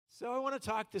So I want to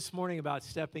talk this morning about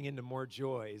stepping into more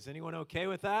joy. Is anyone okay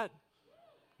with that?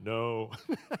 No.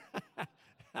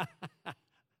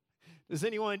 Does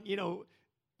anyone,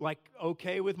 like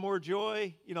okay with more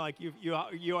joy? Like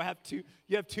you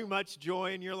have too much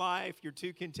joy in your life. You're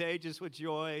too contagious with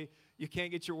joy. You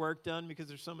can't get your work done because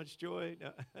there's so much joy.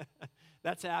 No.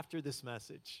 That's after this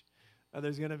message.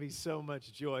 There's going to be so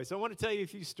much joy. So I want to tell you a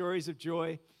few stories of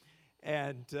joy.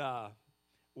 And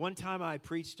one time I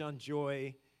preached on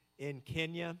joy in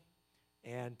Kenya,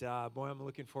 and boy, I'm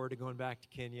looking forward to going back to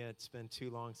Kenya. It's been too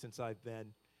long since I've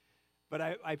been. But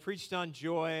I preached on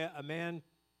joy. A man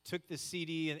took the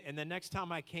CD, and the next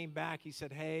time I came back, he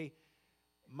said, "Hey,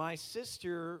 my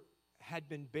sister had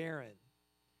been barren,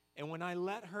 and when I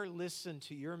let her listen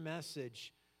to your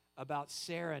message about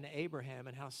Sarah and Abraham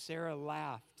and how Sarah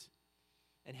laughed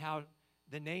and how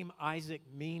the name Isaac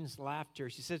means laughter,"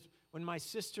 she says, "when my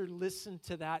sister listened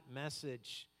to that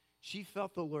message, she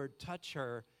felt the Lord touch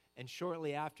her, and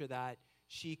shortly after that,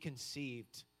 she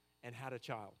conceived and had a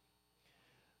child."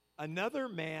 Another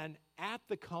man at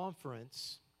the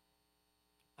conference,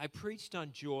 I preached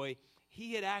on joy.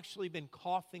 He had actually been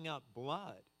coughing up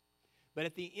blood. But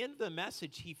at the end of the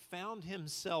message, he found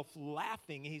himself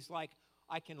laughing. He's like,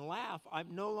 "I can laugh.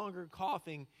 I'm no longer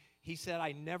coughing." He said,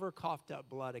 "I never coughed up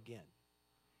blood again."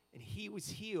 And he was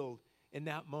healed in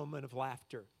that moment of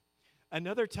laughter.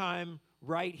 Another time,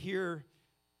 right here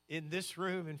in this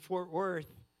room in Fort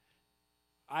Worth,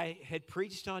 I had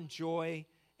preached on joy,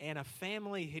 and a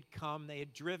family had come. They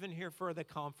had driven here for the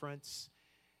conference,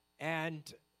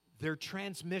 and their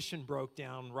transmission broke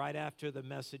down right after the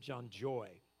message on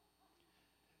joy.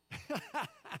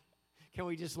 Can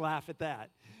we just laugh at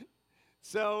that?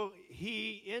 So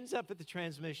he ends up at the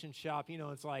transmission shop.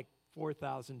 It's like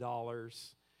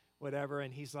 $4,000, whatever.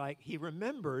 And he's like, he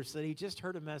remembers that he just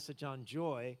heard a message on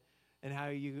joy and how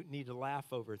you need to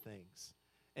laugh over things.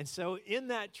 And so in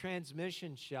that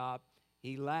transmission shop,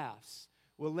 he laughs.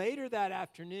 Well, later that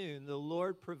afternoon, the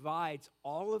Lord provides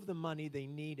all of the money they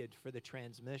needed for the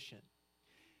transmission.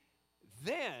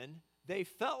 Then they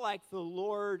felt like the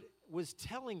Lord was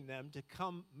telling them to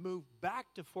come move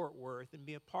back to Fort Worth and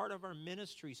be a part of our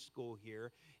ministry school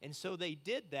here. And so they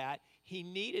did that. He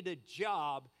needed a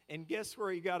job, and guess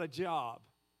where he got a job?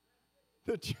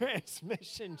 The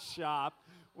transmission shop,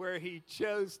 where he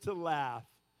chose to laugh.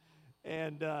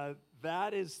 And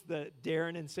that is the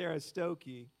Darren and Sarah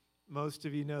Stokey. Most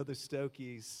of you know the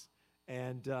Stokeys.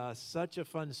 And such a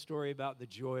fun story about the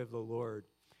joy of the Lord.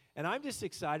 And I'm just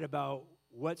excited about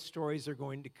what stories are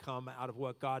going to come out of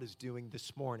what God is doing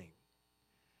this morning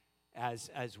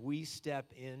as we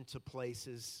step into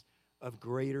places of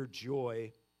greater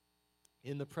joy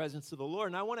in the presence of the Lord.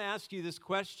 And I want to ask you this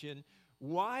question: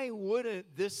 why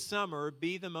wouldn't this summer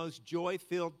be the most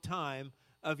joy-filled time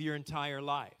of your entire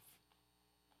life?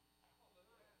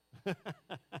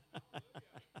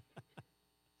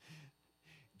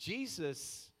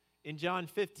 Jesus, in John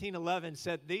 15:11,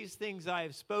 said, "These things I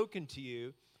have spoken to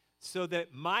you, so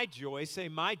that my joy," say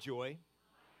my joy,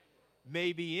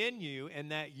 "may be in you,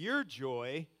 and that your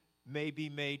joy may be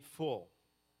made full."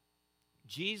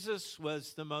 Jesus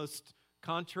was the most,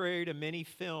 contrary to many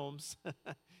films,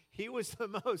 he was the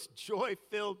most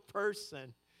joy-filled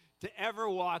person to ever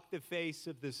walk the face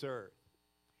of this earth.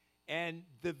 And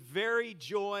the very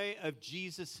joy of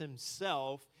Jesus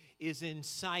himself is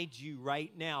inside you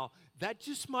right now. That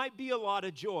just might be a lot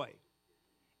of joy.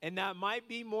 And that might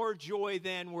be more joy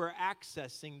than we're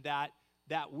accessing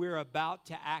that we're about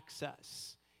to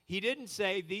access. He didn't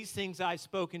say, "These things I've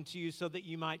spoken to you so that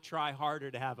you might try harder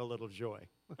to have a little joy."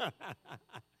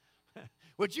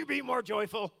 Would you be more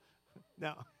joyful?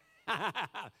 No.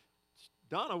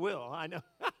 Donna will, I know.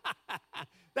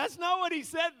 That's not what he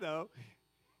said, though.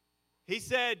 He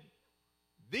said,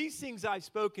 "These things I've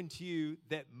spoken to you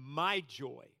that my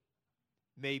joy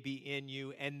may be in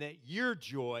you and that your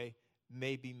joy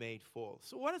may be made full."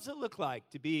 So what does it look like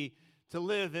to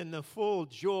live in the full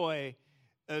joy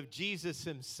of Jesus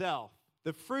himself?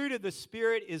 The fruit of the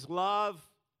Spirit is love,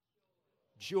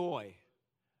 joy.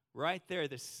 Right there,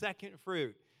 the second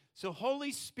fruit. So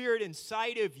Holy Spirit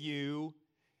inside of you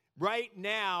right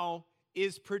now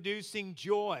is producing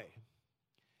joy.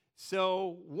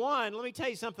 So one, let me tell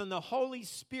you something. The Holy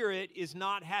Spirit is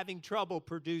not having trouble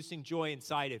producing joy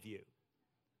inside of you.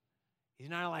 He's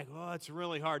not like, "Oh, it's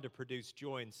really hard to produce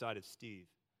joy inside of Steve."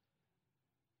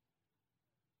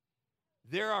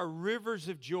 There are rivers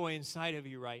of joy inside of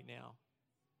you right now.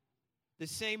 The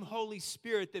same Holy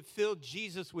Spirit that filled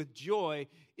Jesus with joy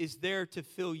is there to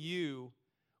fill you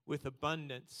with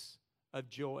abundance of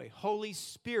joy. Holy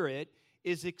Spirit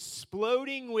is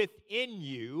exploding within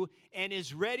you and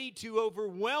is ready to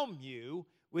overwhelm you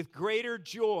with greater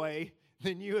joy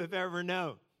than you have ever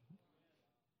known.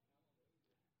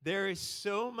 There is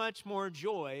so much more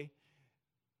joy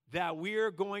that we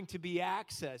are going to be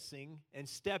accessing and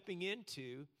stepping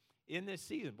into in this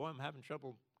season. Boy, I'm having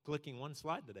trouble clicking one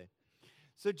slide today.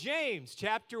 So James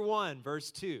chapter 1,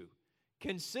 verse 2.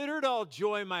 Consider it all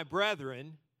joy, my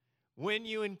brethren, when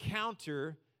you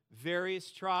encounter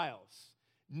various trials,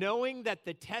 knowing that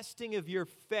the testing of your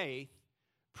faith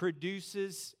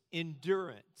produces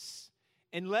endurance.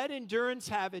 And let endurance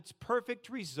have its perfect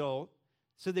result,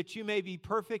 so that you may be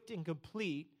perfect and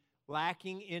complete,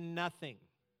 lacking in nothing.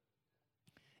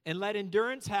 And let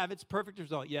endurance have its perfect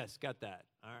result. Yes, got that.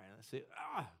 All right, let's see.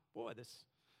 Boy, this is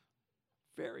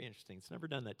very interesting. It's never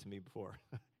done that to me before.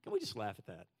 Can we just laugh at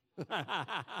that?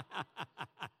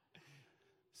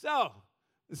 So,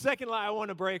 the second lie I want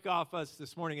to break off us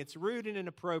this morning, it's rude and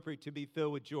inappropriate to be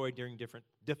filled with joy during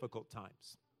difficult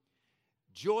times.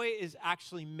 Joy is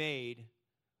actually made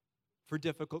for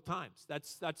difficult times.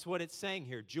 That's what it's saying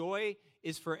here. Joy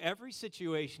is for every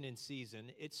situation and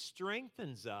season. It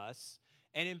strengthens us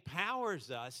and empowers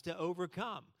us to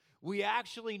overcome. We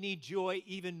actually need joy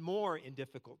even more in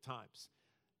difficult times.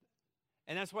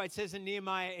 And that's why it says in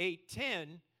Nehemiah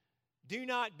 8:10, do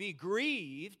not be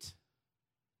grieved.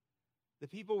 The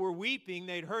people were weeping.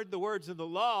 They'd heard the words of the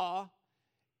law.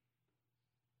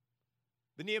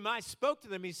 But Nehemiah spoke to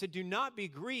them. He said, do not be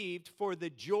grieved, for the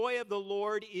joy of the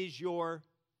Lord is your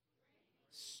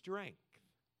strength.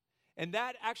 And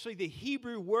that actually, the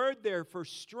Hebrew word there for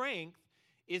strength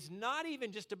is not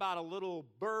even just about a little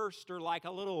burst or like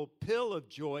a little pill of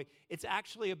joy. It's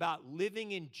actually about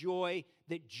living in joy,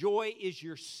 that joy is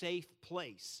your safe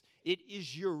place. It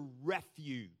is your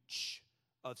refuge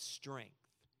of strength.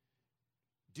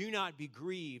 Do not be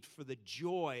grieved, for the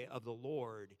joy of the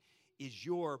Lord is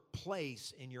your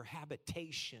place and your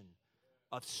habitation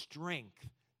of strength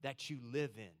that you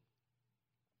live in.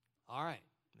 All right,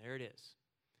 there it is.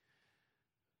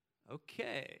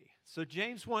 Okay, so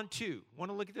James 1:2. Want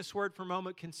to look at this word for a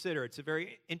moment? Consider. It's a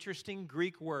very interesting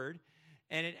Greek word,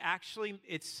 and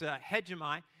it's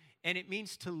hegemai, and it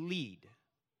means to lead.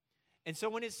 And so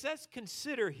when it says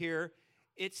consider here,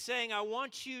 it's saying I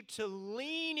want you to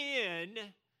lean in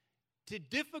to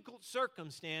difficult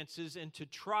circumstances and to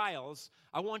trials.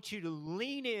 I want you to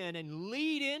lean in and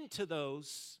lead into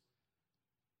those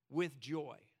with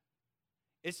joy.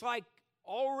 It's like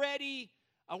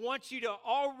I want you to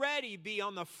already be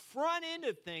on the front end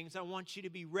of things. I want you to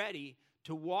be ready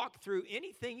to walk through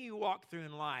anything you walk through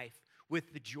in life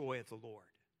with the joy of the Lord.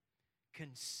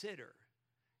 Consider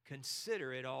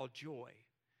it all joy.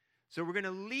 So we're going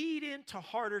to lead into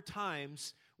harder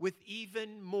times with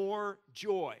even more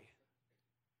joy.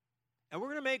 And we're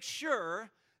going to make sure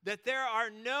that there are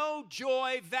no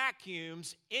joy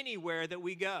vacuums anywhere that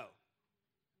we go.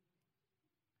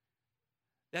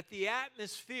 That the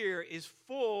atmosphere is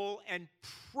full and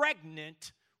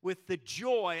pregnant with the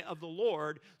joy of the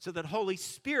Lord, so that Holy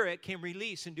Spirit can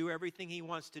release and do everything He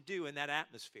wants to do in that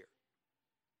atmosphere.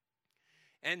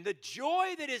 And the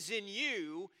joy that is in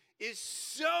you is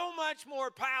so much more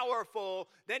powerful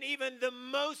than even the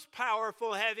most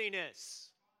powerful heaviness.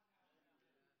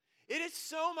 It is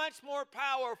so much more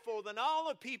powerful than all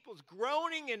of people's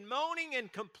groaning and moaning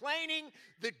and complaining.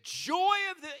 The joy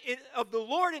of the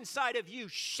Lord inside of you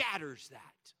shatters that.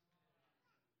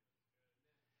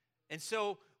 And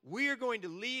so we are going to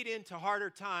lead into harder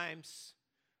times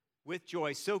with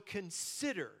joy. So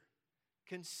consider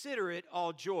it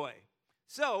all joy.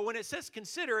 So when it says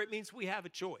consider, it means we have a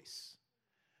choice.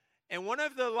 And one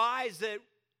of the lies that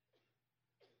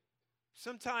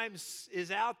sometimes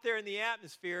is out there in the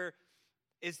atmosphere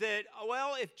is that,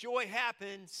 well, if joy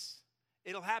happens,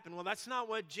 it'll happen. Well, that's not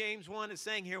what James 1 is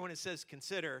saying here when it says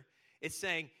consider. It's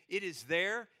saying it is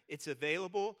there, it's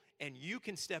available, and you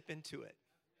can step into it.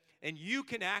 And you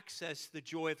can access the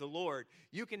joy of the Lord.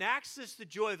 You can access the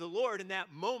joy of the Lord in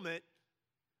that moment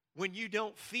when you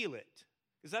don't feel it.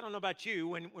 Because I don't know about you,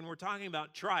 when we're talking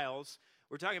about trials,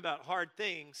 we're talking about hard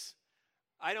things,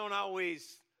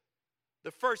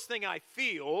 the first thing I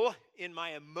feel in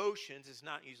my emotions is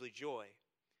not usually joy.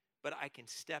 But I can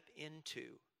step into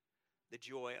the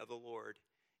joy of the Lord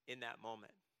in that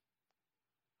moment.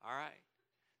 All right.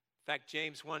 In fact,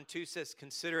 James 1:2 says,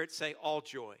 consider it, say, all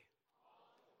joy.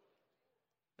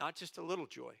 Not just a little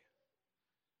joy,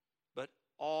 but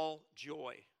all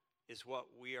joy is what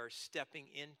we are stepping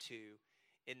into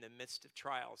in the midst of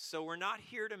trials. So we're not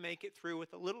here to make it through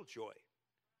with a little joy.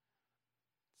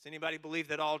 Does anybody believe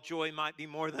that all joy might be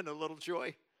more than a little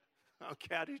joy?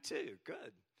 Okay, I do too.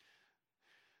 Good.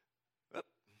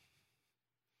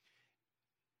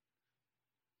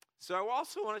 So I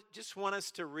also want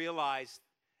us to realize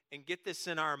and get this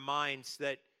in our minds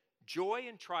that joy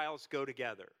and trials go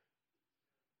together.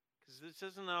 Because this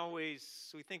isn't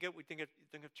always, we think of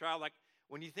trial, like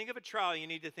when you think of a trial, you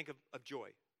need to think of joy.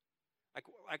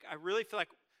 Like I really feel like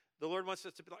the Lord wants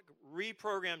us to be like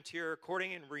reprogrammed here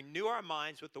according and renew our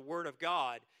minds with the Word of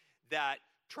God that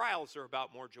trials are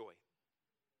about more joy.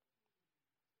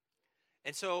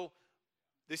 And so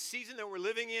the season that we're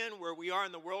living in, where we are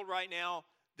in the world right now,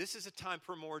 this is a time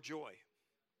for more joy.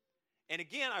 And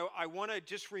again, I want to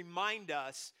just remind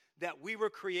us that we were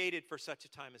created for such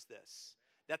a time as this.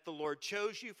 That the Lord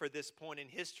chose you for this point in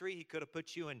history. He could have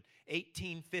put you in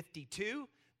 1852,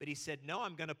 but he said, no,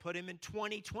 I'm going to put him in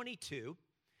 2022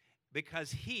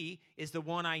 because he is the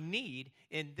one I need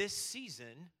in this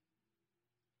season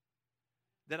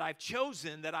that I've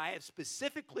chosen, that I have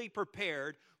specifically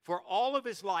prepared for all of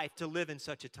his life to live in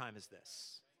such a time as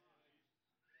this.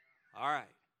 All right.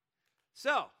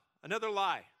 So, another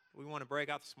lie we want to break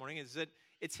out this morning is that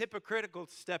it's hypocritical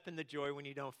to step into joy when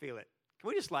you don't feel it. Can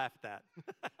we just laugh at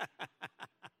that?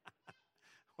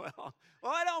 well,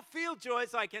 I don't feel joy,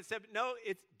 so I can't step. No,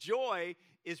 it's joy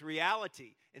is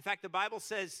reality. In fact, the Bible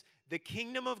says the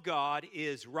kingdom of God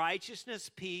is righteousness,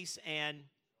 peace, and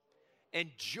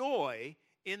joy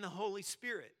in the Holy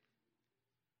Spirit.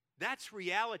 That's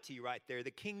reality right there.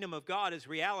 The kingdom of God is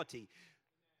reality.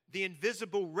 The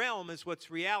invisible realm is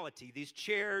what's reality. These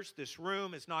chairs, this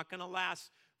room is not going to last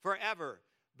forever.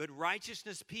 But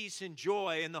righteousness, peace, and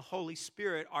joy in the Holy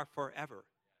Spirit are forever.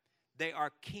 They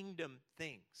are kingdom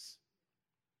things.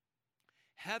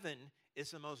 Heaven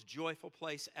is the most joyful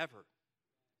place ever.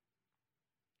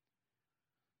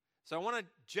 So I want to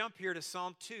jump here to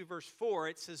Psalm 2, verse 4.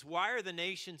 It says, why are the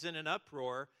nations in an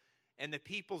uproar and the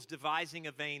peoples devising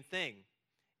a vain thing?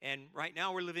 And right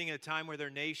now we're living in a time where there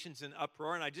are nations in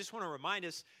uproar. And I just want to remind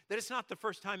us that it's not the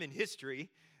first time in history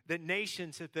that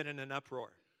nations have been in an uproar.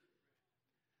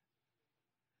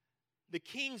 The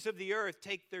kings of the earth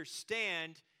take their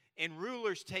stand, and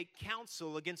rulers take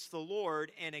counsel against the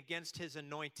Lord and against his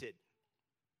anointed.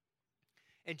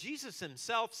 And Jesus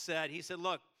himself said, he said,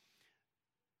 look,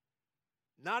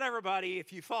 not everybody,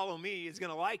 if you follow me, is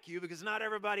going to like you because not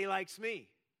everybody likes me.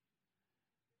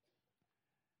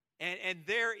 And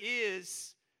there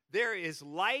is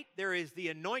light, there is the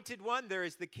anointed one, there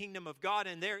is the kingdom of God,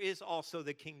 and there is also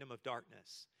the kingdom of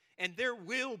darkness. And there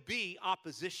will be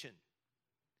opposition.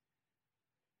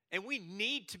 And we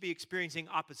need to be experiencing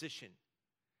opposition.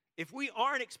 If we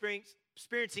aren't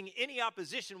experiencing any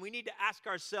opposition, we need to ask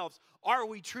ourselves, are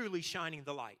we truly shining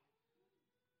the light?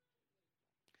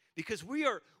 Because we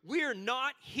are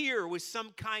not here with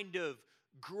some kind of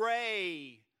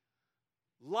gray,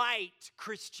 light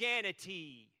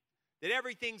Christianity, that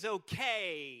everything's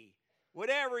okay,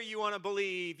 whatever you want to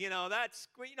believe,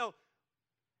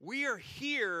 we are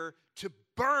here to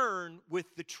burn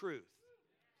with the truth.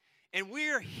 And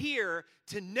we're here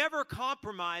to never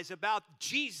compromise about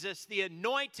Jesus, the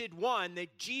anointed one,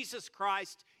 that Jesus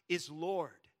Christ is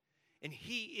Lord. And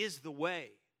he is the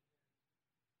way.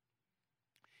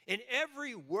 And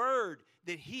every word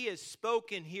that he has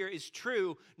spoken here is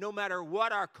true, no matter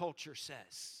what our culture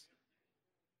says.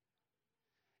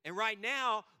 And right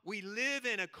now, we live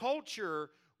in a culture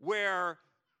where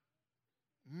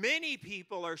many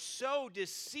people are so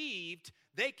deceived,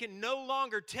 they can no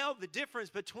longer tell the difference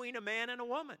between a man and a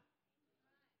woman.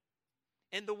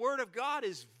 And the Word of God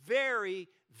is very,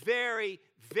 very,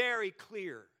 very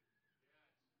clear.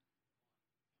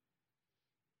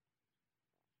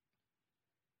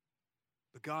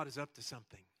 But God is up to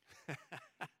something.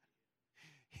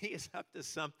 He is up to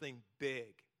something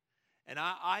big. And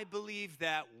I believe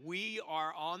that we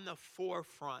are on the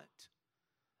forefront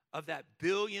of that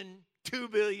 2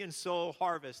 billion soul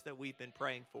harvest that we've been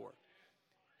praying for.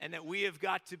 And that we have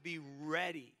got to be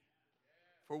ready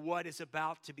for what is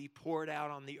about to be poured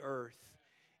out on the earth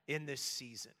in this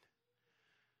season.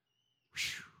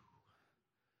 Whew.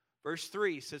 Verse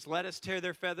 3 says, let us tear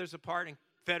their fetters apart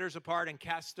and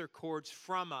cast their cords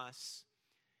from us.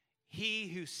 He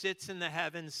who sits in the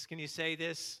heavens, can you say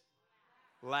this?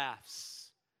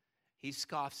 Laughs. He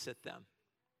scoffs at them.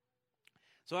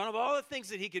 So out of all the things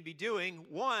that he could be doing,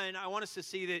 one, I want us to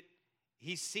see that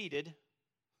he's seated.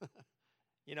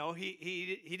 He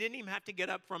didn't even have to get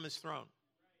up from his throne.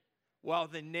 While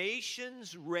the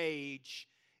nations rage,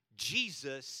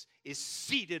 Jesus is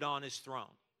seated on his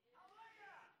throne.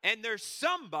 And there's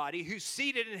somebody who's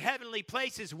seated in heavenly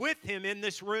places with him in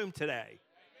this room today.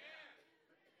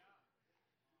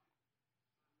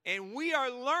 And we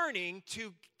are learning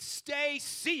to stay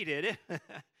seated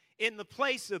in the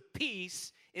place of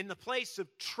peace in the place of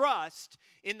trust,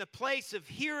 in the place of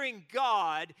hearing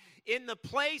God, in the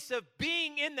place of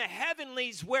being in the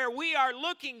heavenlies where we are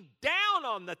looking down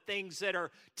on the things that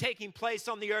are taking place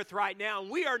on the earth right now, and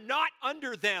we are not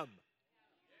under them.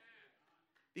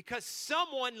 Because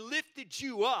someone lifted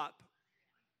you up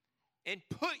and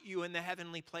put you in the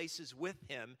heavenly places with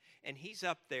him, and he's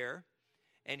up there,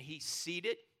 and he's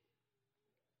seated,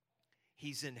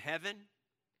 he's in heaven,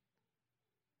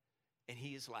 and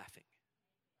he is laughing.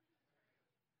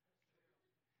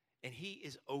 And he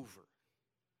is over.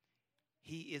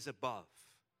 He is above.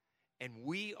 And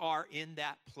we are in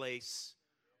that place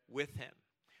with him.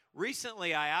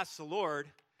 Recently, I asked the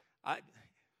Lord,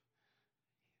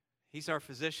 he's our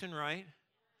physician, right?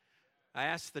 I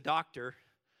asked the doctor,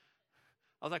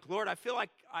 I was like, Lord, I feel like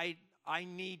I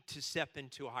need to step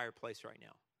into a higher place right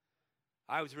now.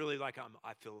 I was really like,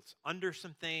 I feel under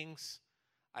some things.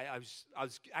 I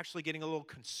was actually getting a little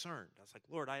concerned. I was like,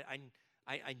 Lord,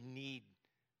 I need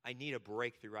a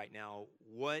breakthrough right now.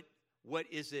 What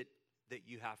is it that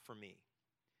you have for me?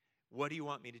 What do you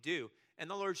want me to do? And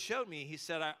the Lord showed me, he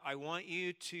said, I want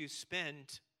you to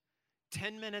spend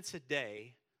 10 minutes a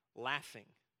day laughing.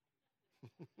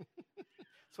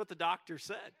 That's what the doctor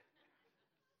said.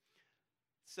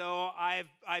 So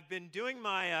I've been doing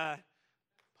my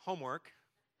homework.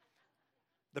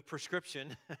 The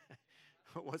prescription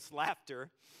was laughter.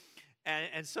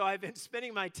 And so I've been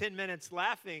spending my 10 minutes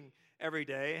laughing every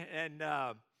day. And,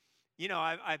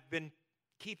 I've been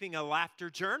keeping a laughter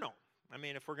journal. I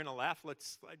mean, if we're going to laugh,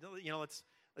 let's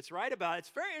write about it. It's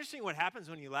very interesting what happens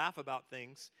when you laugh about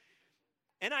things.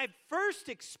 And I first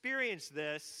experienced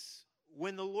this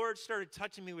when the Lord started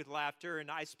touching me with laughter. And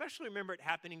I especially remember it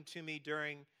happening to me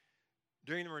during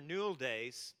the renewal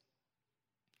days,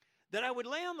 that I would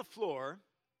lay on the floor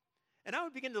and I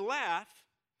would begin to laugh,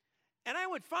 and I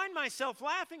would find myself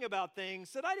laughing about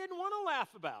things that I didn't want to laugh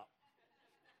about.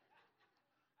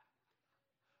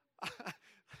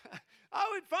 I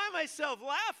would find myself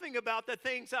laughing about the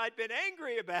things I'd been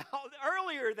angry about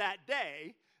earlier that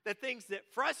day, the things that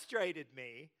frustrated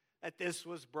me, that this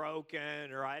was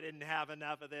broken or I didn't have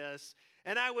enough of this.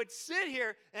 And I would sit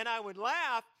here and I would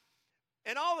laugh,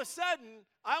 and all of a sudden,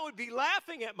 I would be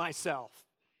laughing at myself.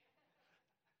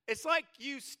 It's like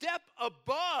you step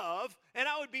above, and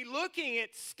I would be looking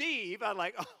at Steve. I'm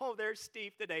like, oh, there's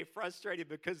Steve today, frustrated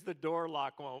because the door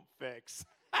lock won't fix.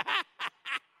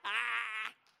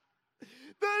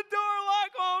 The door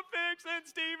lock won't fix, and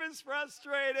Steve is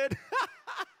frustrated.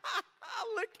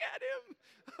 Look at him.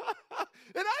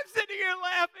 And I'm sitting here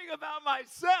laughing about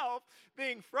myself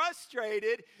being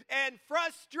frustrated, and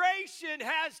frustration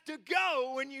has to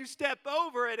go when you step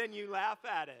over it and you laugh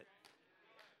at it.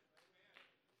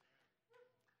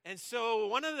 And so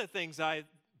one of the things I've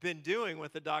been doing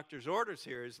with the doctor's orders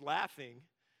here is laughing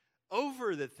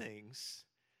over the things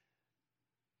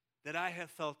that I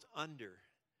have felt under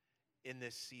in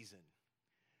this season.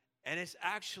 And it's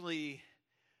actually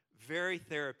very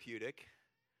therapeutic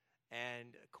and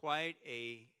quite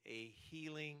a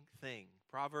healing thing.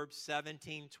 Proverbs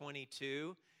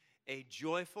 17:22, a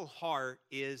joyful heart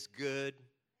is good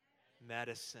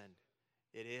medicine.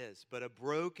 It is. But a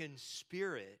broken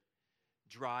spirit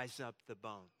dries up the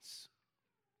bones.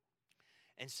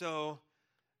 And so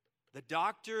the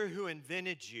doctor who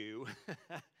invented you,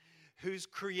 who's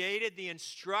created the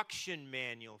instruction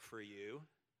manual for you,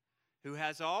 who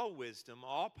has all wisdom,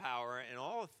 all power, and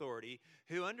all authority,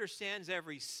 who understands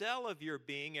every cell of your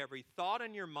being, every thought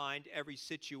in your mind, every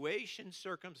situation,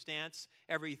 circumstance,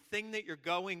 everything that you're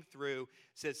going through,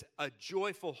 says a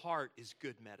joyful heart is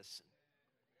good medicine.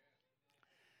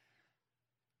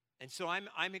 And so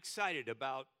I'm excited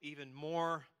about even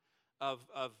more of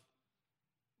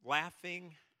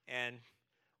laughing and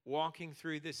walking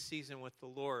through this season with the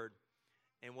Lord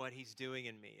and what he's doing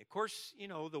in me. Of course,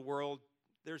 the world,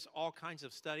 there's all kinds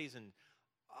of studies, and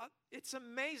it's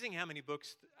amazing how many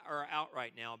books are out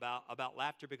right now about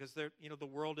laughter, because the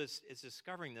world is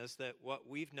discovering this, that what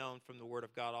we've known from the Word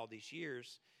of God all these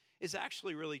years is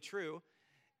actually really true,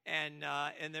 and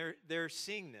they're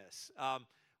seeing this.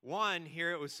 One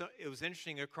here, it was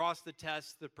interesting. Across the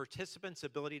test, the participants'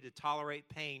 ability to tolerate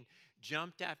pain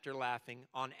jumped after laughing.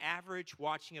 On average,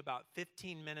 watching about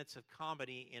 15 minutes of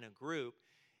comedy in a group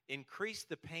increased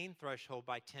the pain threshold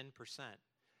by 10%.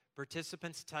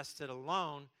 Participants tested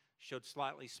alone showed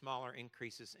slightly smaller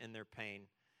increases in their pain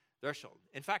threshold.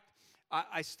 In fact,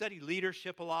 I study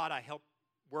leadership a lot. I help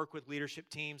work with leadership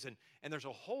teams, and there's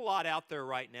a whole lot out there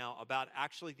right now about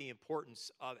actually the importance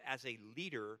of, as a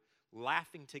leader,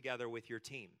 laughing together with your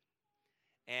team.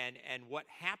 And what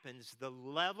happens, the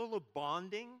level of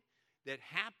bonding that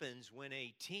happens when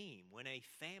a team, when a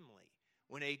family,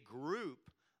 when a group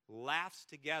laughs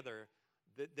together,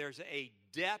 that there's a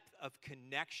depth of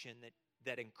connection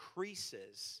that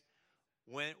increases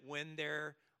when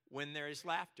there is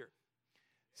laughter.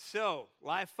 So,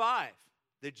 life 5,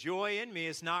 the joy in me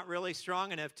is not really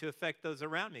strong enough to affect those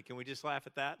around me. Can we just laugh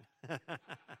at that?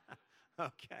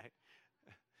 Okay.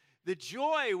 The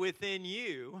joy within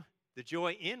you, the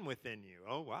joy in within you.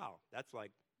 Oh, wow. That's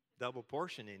like double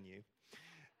portion in you.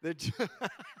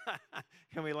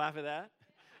 Can we laugh at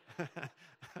that?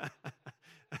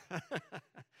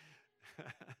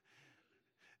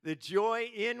 The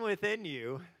joy in within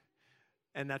you,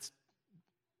 and that's,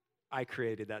 I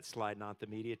created that slide, not the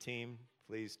media team.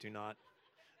 Please do not.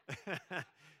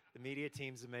 The media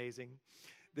team's amazing.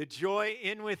 The joy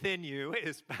in within you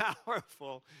is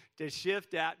powerful to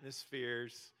shift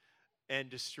atmospheres and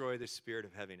destroy the spirit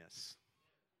of heaviness.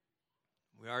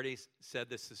 We already said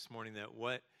this morning, that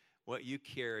what you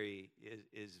carry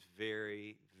is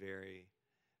very, very,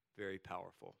 very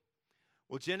powerful.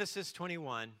 Well, Genesis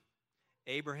 21,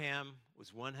 Abraham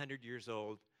was 100 years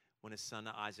old when his son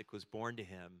Isaac was born to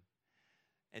him.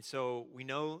 And so we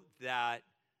know that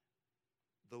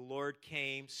the Lord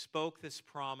came, spoke this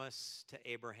promise to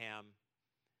Abraham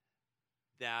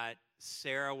that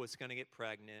Sarah was going to get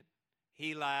pregnant.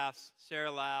 He laughs,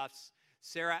 Sarah laughs.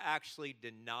 Sarah actually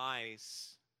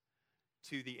denies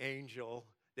to the angel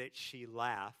that she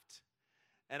laughed.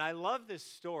 And I love this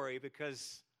story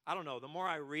because, I don't know, the more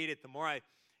I read it, the more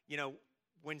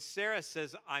when Sarah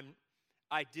says,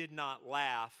 I did not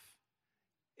laugh,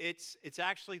 it's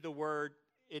actually the word,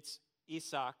 it's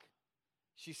Isaac.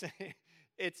 She's saying,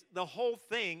 it's the whole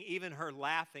thing, even her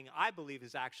laughing, I believe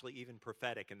is actually even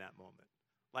prophetic in that moment.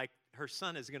 Like her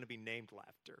son is going to be named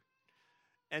Laughter.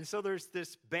 And so there's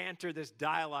this banter, this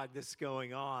dialogue that's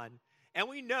going on. And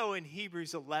we know in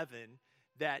Hebrews 11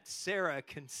 that Sarah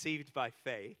conceived by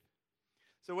faith.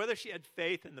 So whether she had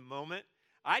faith in the moment,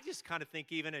 I just kind of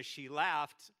think even as she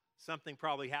laughed, something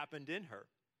probably happened in her.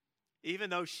 Even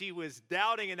though she was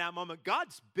doubting in that moment,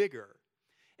 God's bigger.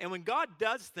 And when God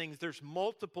does things, there's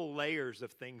multiple layers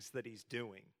of things that he's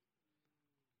doing.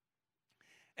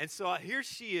 And so here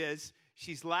she is.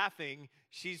 She's laughing.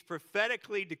 She's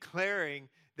prophetically declaring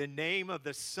the name of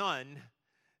the son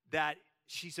that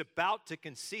she's about to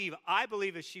conceive. I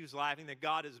believe as she was laughing that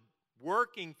God is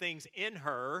working things in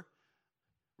her,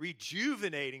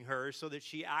 rejuvenating her so that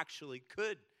she actually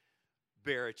could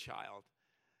bear a child.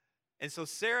 And so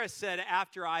Sarah said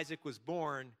after Isaac was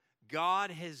born,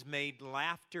 God has made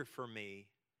laughter for me,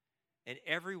 and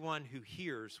everyone who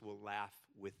hears will laugh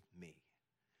with me.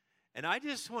 And I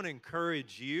just want to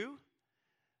encourage you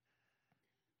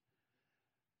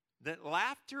that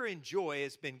laughter and joy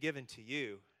has been given to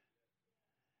you,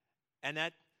 and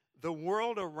that the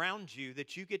world around you,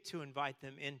 that you get to invite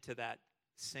them into that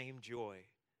same joy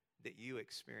that you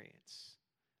experience.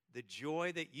 The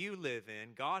joy that you live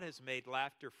in, God has made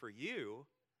laughter for you,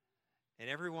 and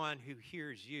everyone who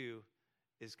hears you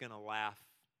is going to laugh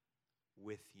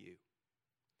with you.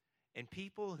 And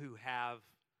people who have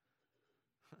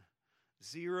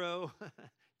 0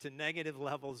 to negative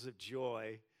levels of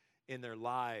joy in their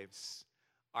lives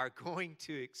are going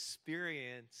to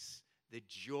experience the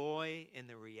joy and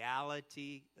the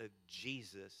reality of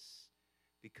Jesus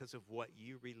because of what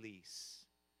you release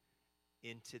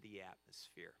into the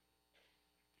atmosphere.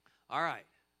 All right.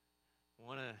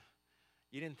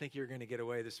 You didn't think you were going to get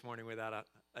away this morning without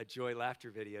a joy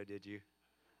laughter video, did you?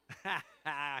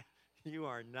 You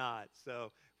are not.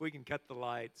 So if we can cut the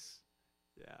lights.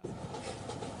 Yeah.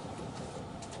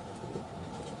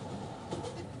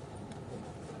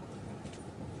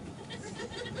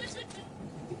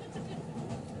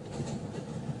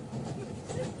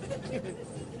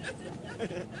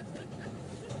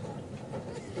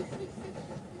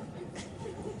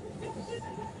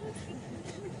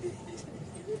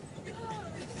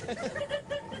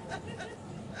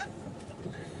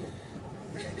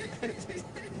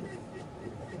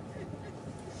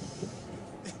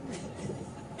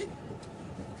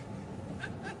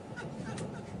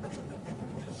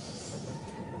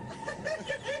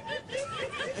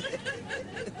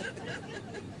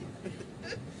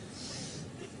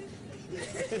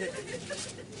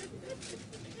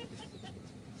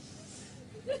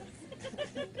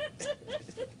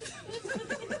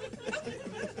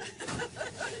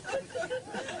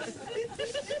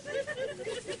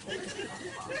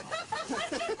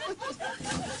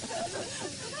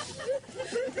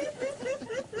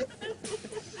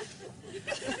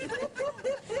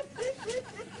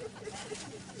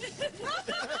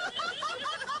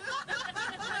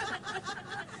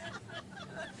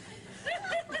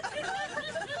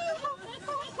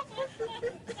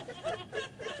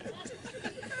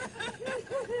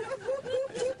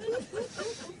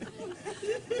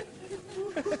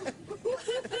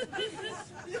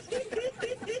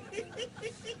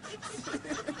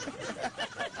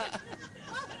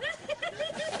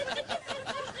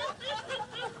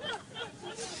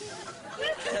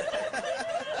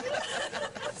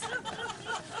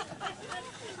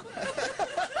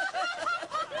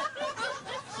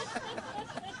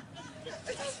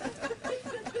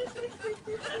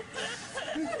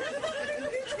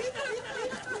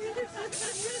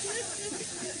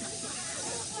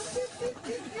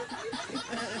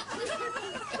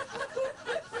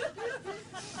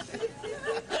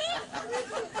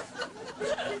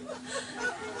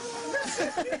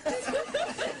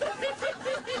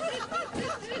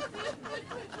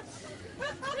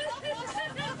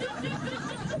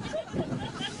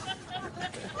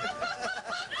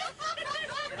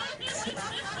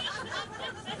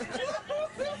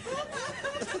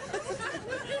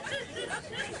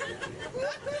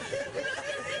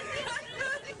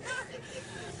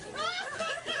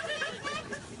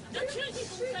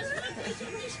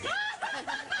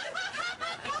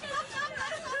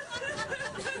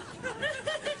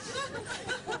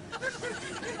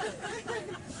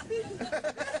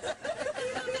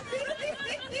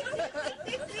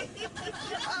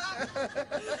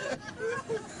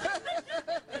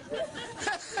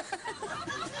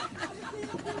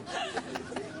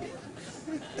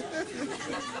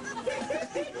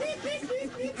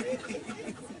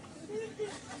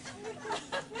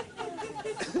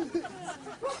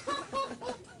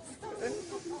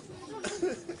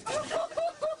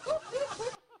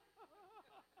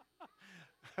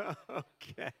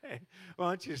 Why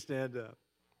don't you stand up?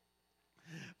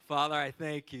 Father, I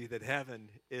thank you that heaven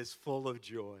is full of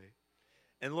joy.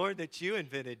 And Lord, that you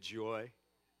invented joy,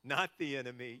 not the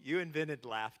enemy. You invented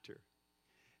laughter.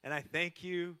 And I thank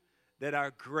you that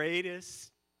our greatest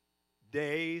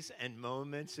days and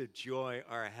moments of joy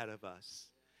are ahead of us.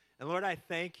 And Lord, I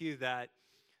thank you that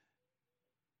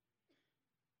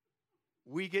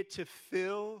we get to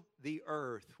fill the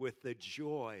earth with the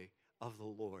joy of the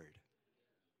Lord.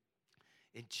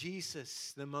 And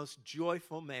Jesus, the most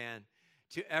joyful man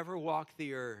to ever walk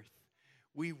the earth,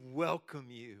 we welcome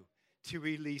you to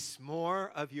release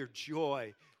more of your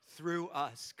joy through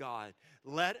us, God.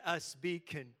 Let us be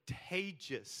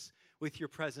contagious with your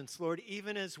presence, Lord.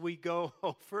 Even as we go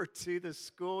over to the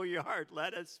schoolyard,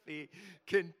 let us be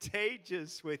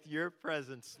contagious with your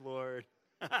presence, Lord.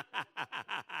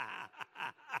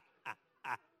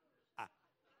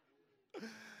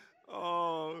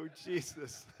 Oh,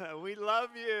 Jesus, we love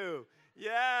you.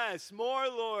 Yes, more,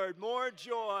 Lord, more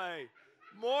joy,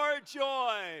 more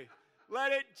joy.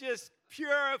 Let it just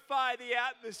purify the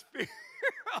atmosphere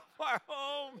of our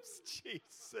homes,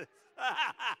 Jesus.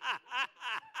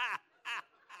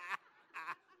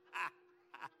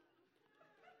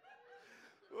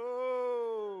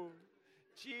 Oh,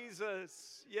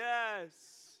 Jesus, yes.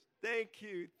 Thank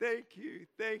you, thank you,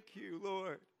 thank you,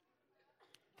 Lord.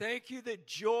 Thank you that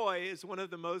joy is one of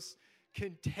the most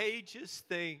contagious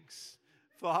things,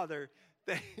 Father.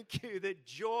 Thank you that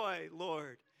joy,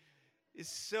 Lord, is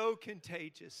so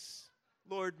contagious.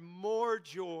 Lord, more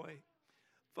joy.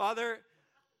 Father,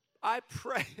 I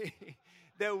pray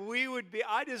that we would be,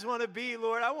 I just want to be,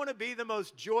 Lord, I want to be the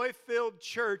most joy-filled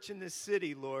church in this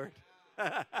city, Lord.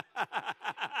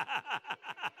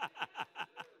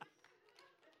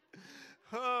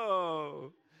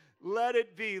 Oh, let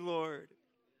it be, Lord.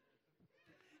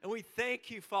 And we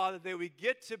thank you, Father, that we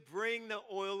get to bring the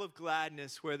oil of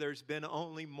gladness where there's been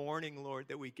only mourning, Lord,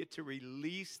 that we get to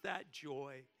release that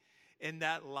joy in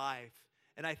that life.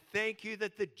 And I thank you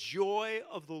that the joy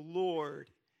of the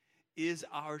Lord is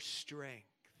our strength.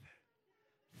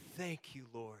 Thank you,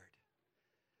 Lord.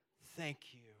 Thank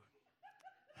you.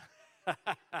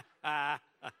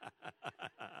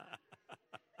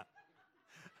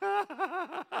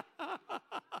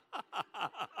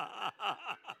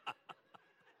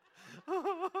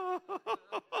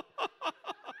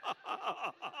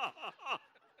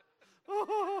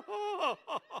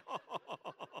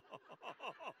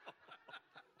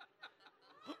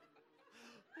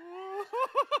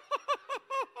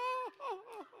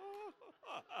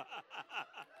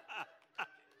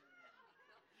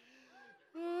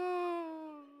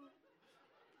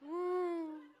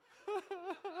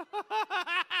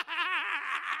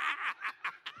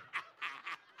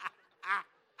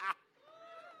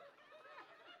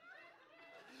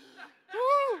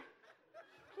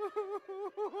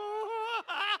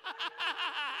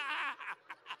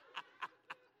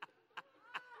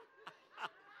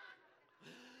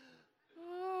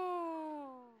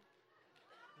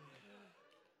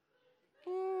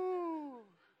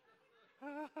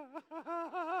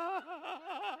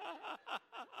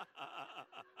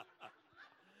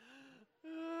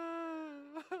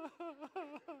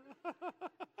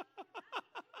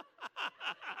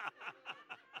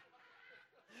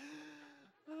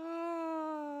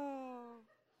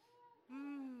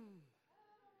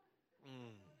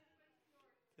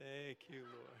 Thank you,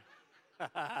 Lord.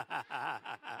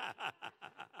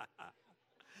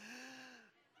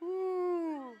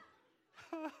 Woo.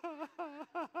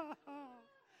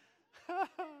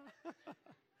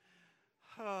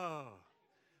 Oh.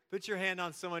 Put your hand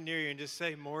on someone near you and just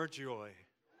say, more joy,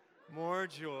 more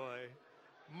joy,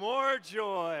 more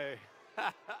joy.